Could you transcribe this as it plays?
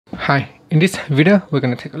Hi, in this video we're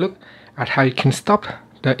going to take a look at how you can stop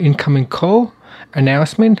the incoming call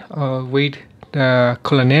announcement or read the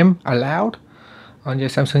caller name aloud on your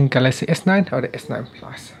Samsung Galaxy S9 or the S9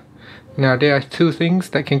 Plus. Now there are two things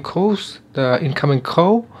that can cause the incoming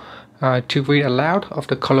call to read aloud of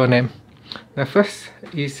the caller name. The first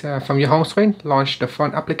is from your home screen, launch the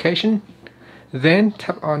phone application, then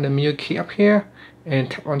tap on the menu key up here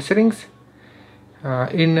and tap on settings.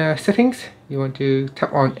 In settings, you want to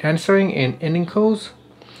tap on answering and ending calls.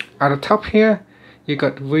 At the top here, you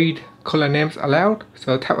got read caller names aloud,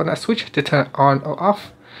 so tap on that switch to turn on or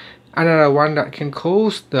off. Another one that can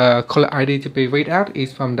cause the caller ID to be read out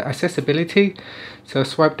is from the accessibility, so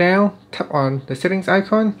swipe down, tap on the settings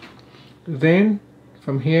icon, then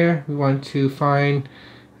from here we want to find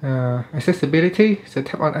accessibility, so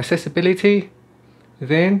tap on accessibility,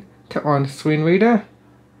 then tap on screen reader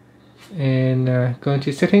and go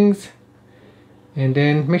into settings, and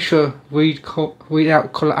then make sure read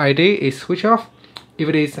out caller ID is switch off. If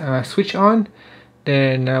it is switch on,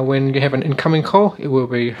 then when you have an incoming call, it will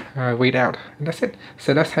be read out, and that's it.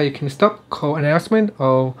 So that's how you can stop call announcement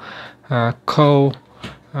or call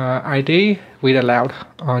ID read aloud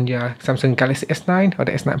on your Samsung Galaxy S9 or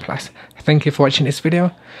the S9 Plus. Thank you for watching this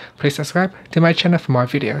video. Please subscribe to my channel for more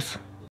videos.